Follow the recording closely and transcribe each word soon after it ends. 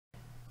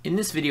In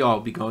this video,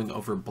 I'll be going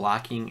over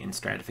blocking and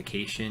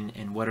stratification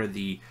and what are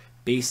the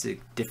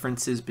basic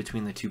differences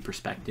between the two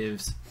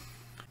perspectives.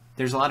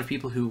 There's a lot of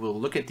people who will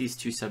look at these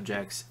two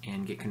subjects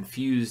and get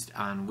confused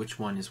on which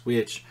one is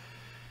which,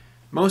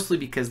 mostly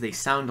because they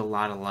sound a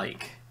lot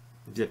alike,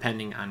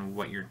 depending on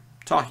what you're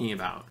talking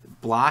about.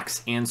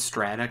 Blocks and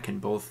strata can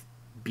both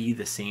be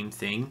the same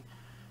thing.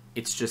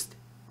 It's just,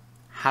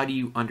 how do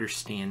you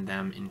understand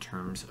them in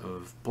terms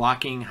of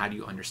blocking? How do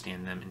you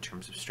understand them in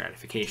terms of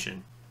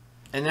stratification?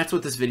 And that's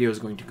what this video is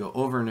going to go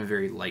over in a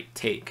very light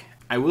take.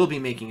 I will be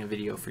making a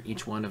video for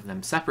each one of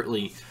them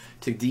separately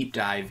to deep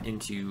dive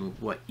into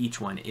what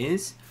each one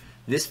is.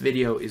 This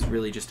video is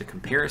really just a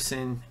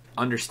comparison,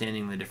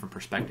 understanding the different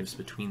perspectives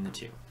between the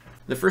two.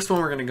 The first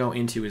one we're going to go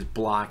into is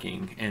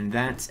blocking, and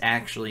that's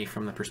actually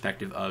from the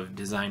perspective of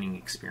designing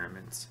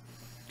experiments.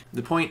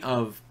 The point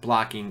of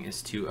blocking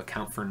is to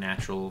account for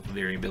natural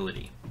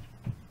variability.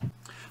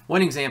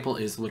 One example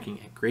is looking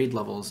at grade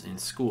levels in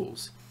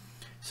schools.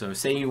 So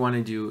say you want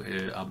to do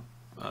a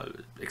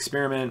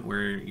experiment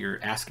where you're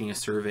asking a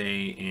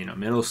survey in a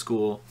middle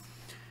school,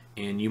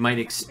 and you might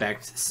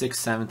expect 6th,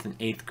 7th, and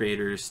 8th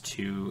graders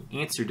to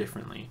answer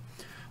differently.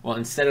 Well,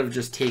 instead of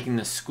just taking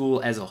the school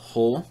as a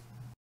whole,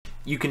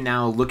 you can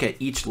now look at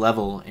each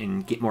level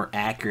and get more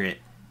accurate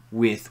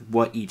with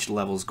what each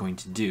level is going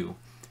to do.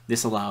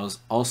 This allows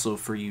also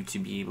for you to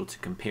be able to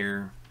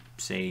compare,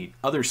 say,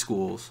 other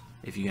schools.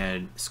 If you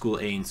had school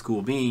A and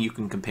school B, you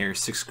can compare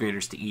 6th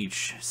graders to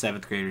each,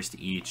 7th graders to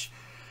each,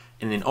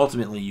 and then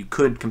ultimately you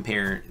could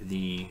compare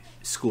the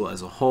school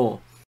as a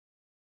whole.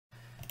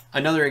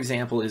 Another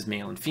example is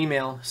male and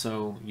female.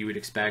 So you would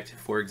expect,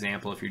 for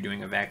example, if you're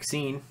doing a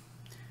vaccine,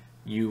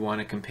 you want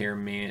to compare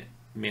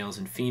males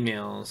and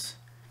females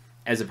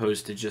as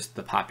opposed to just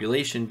the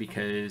population,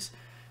 because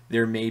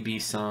there may be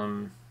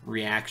some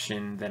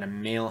reaction that a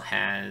male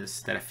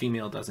has that a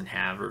female doesn't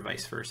have, or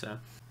vice versa.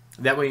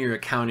 That way you're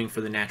accounting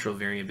for the natural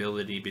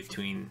variability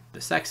between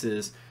the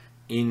sexes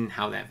in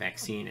how that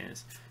vaccine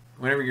is.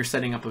 Whenever you're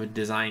setting up a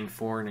design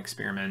for an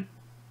experiment,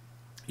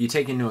 you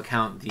take into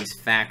account these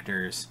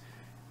factors,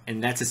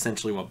 and that's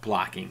essentially what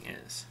blocking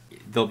is.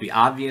 They'll be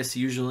obvious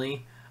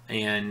usually,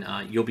 and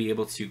you'll be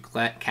able to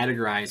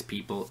categorize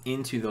people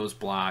into those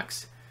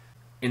blocks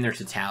in their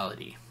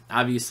totality.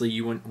 Obviously,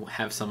 you wouldn't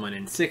have someone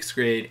in 6th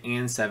grade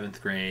and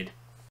 7th grade.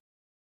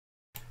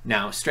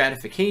 Now,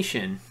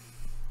 stratification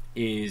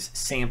is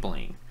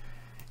sampling,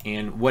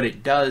 and what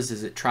it does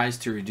is it tries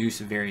to reduce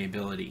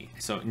variability.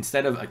 So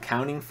instead of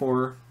accounting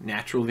for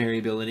natural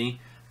variability,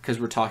 because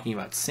we're talking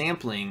about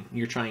sampling,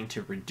 you're trying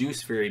to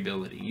reduce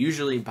variability,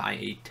 usually by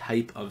a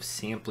type of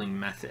sampling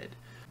method.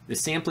 The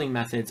sampling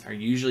methods are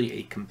usually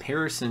a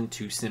comparison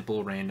to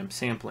simple random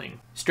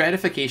sampling.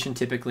 Stratification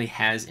typically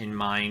has in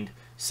mind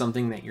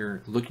something that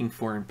you're looking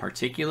for in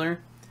particular,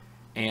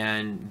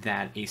 and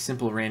that a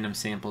simple random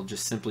sample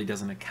just simply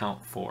doesn't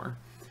account for.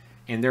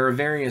 And there are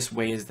various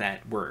ways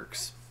that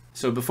works.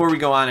 So before we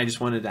go on, I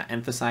just wanted to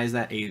emphasize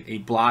that a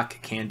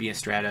block can be a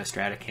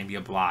strata can be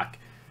a block,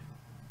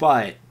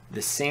 but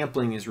the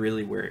sampling is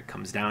really where it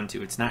comes down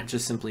to. It's not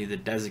just simply the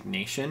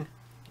designation,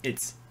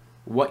 it's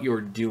what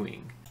you're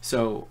doing.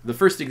 So the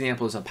first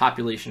example is a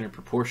population or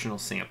proportional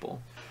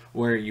sample,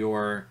 where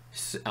you're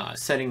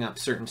setting up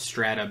certain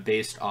strata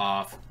based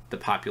off the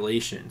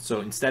population.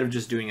 So instead of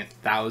just doing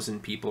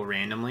 1,000 people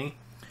randomly,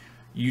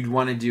 you'd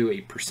want to do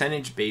a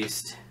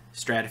percentage-based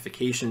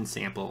stratification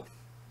sample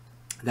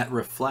that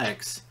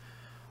reflects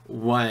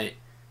what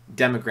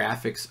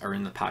demographics are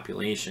in the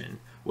population,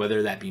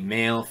 whether that be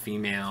male,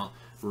 female,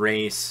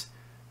 race,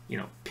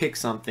 pick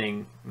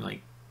something.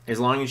 Like, as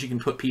long as you can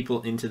put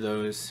people into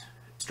those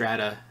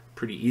strata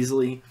pretty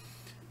easily,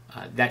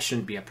 that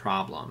shouldn't be a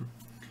problem.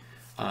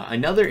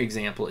 Another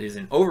example is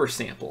an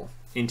oversample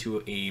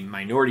into a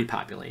minority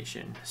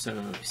population.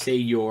 So say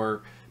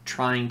you're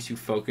trying to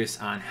focus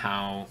on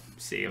how,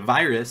 say, a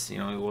virus,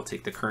 we'll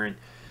take the current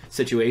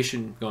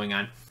situation going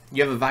on.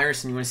 You have a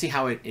virus and you want to see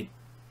how it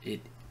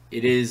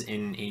is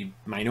in a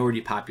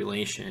minority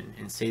population,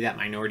 and say that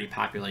minority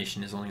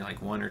population is only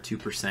like 1 or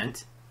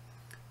 2%.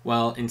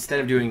 Well,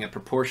 instead of doing a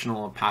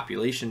proportional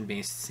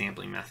population-based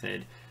sampling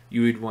method,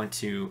 you would want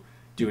to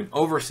do an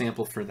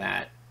oversample for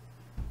that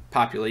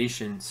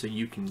population so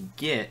you can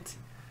get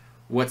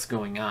what's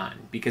going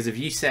on. Because if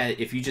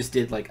you just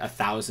did like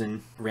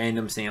 1,000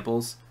 random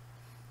samples,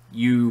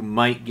 you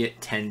might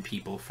get 10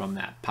 people from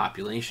that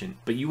population,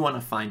 but you want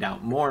to find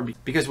out more,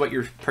 because what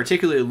you're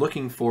particularly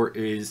looking for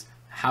is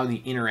how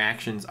the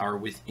interactions are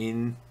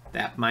within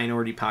that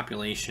minority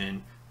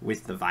population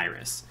with the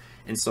virus.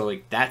 And so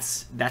like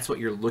that's what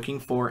you're looking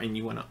for, and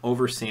you want to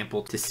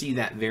oversample to see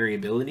that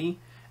variability,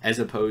 as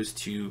opposed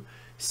to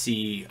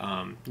see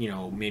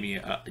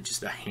maybe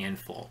just a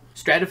handful.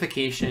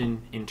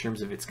 Stratification, in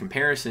terms of its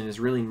comparison, is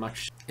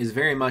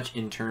very much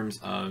in terms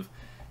of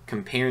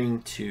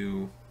comparing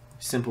to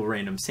simple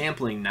random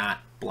sampling, not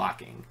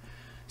blocking.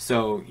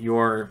 So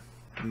you're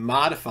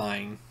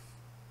modifying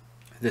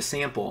the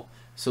sample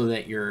so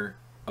that you're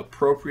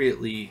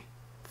appropriately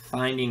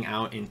finding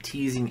out and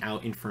teasing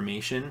out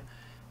information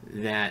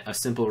that a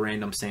simple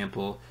random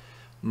sample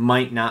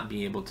might not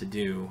be able to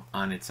do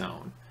on its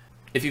own.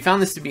 If you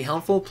found this to be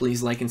helpful,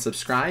 please like and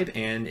subscribe,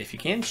 and if you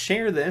can,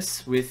 share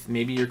this with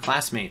maybe your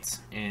classmates.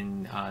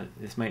 And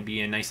this might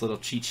be a nice little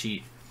cheat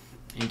sheet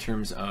in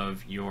terms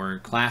of your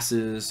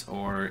classes,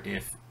 or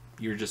if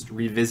you're just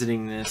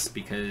revisiting this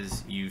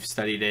because you've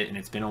studied it and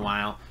it's been a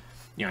while.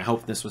 I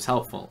hope this was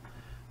helpful.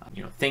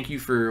 Thank you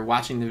for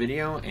watching the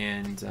video,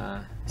 and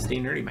stay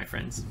nerdy, my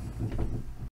friends.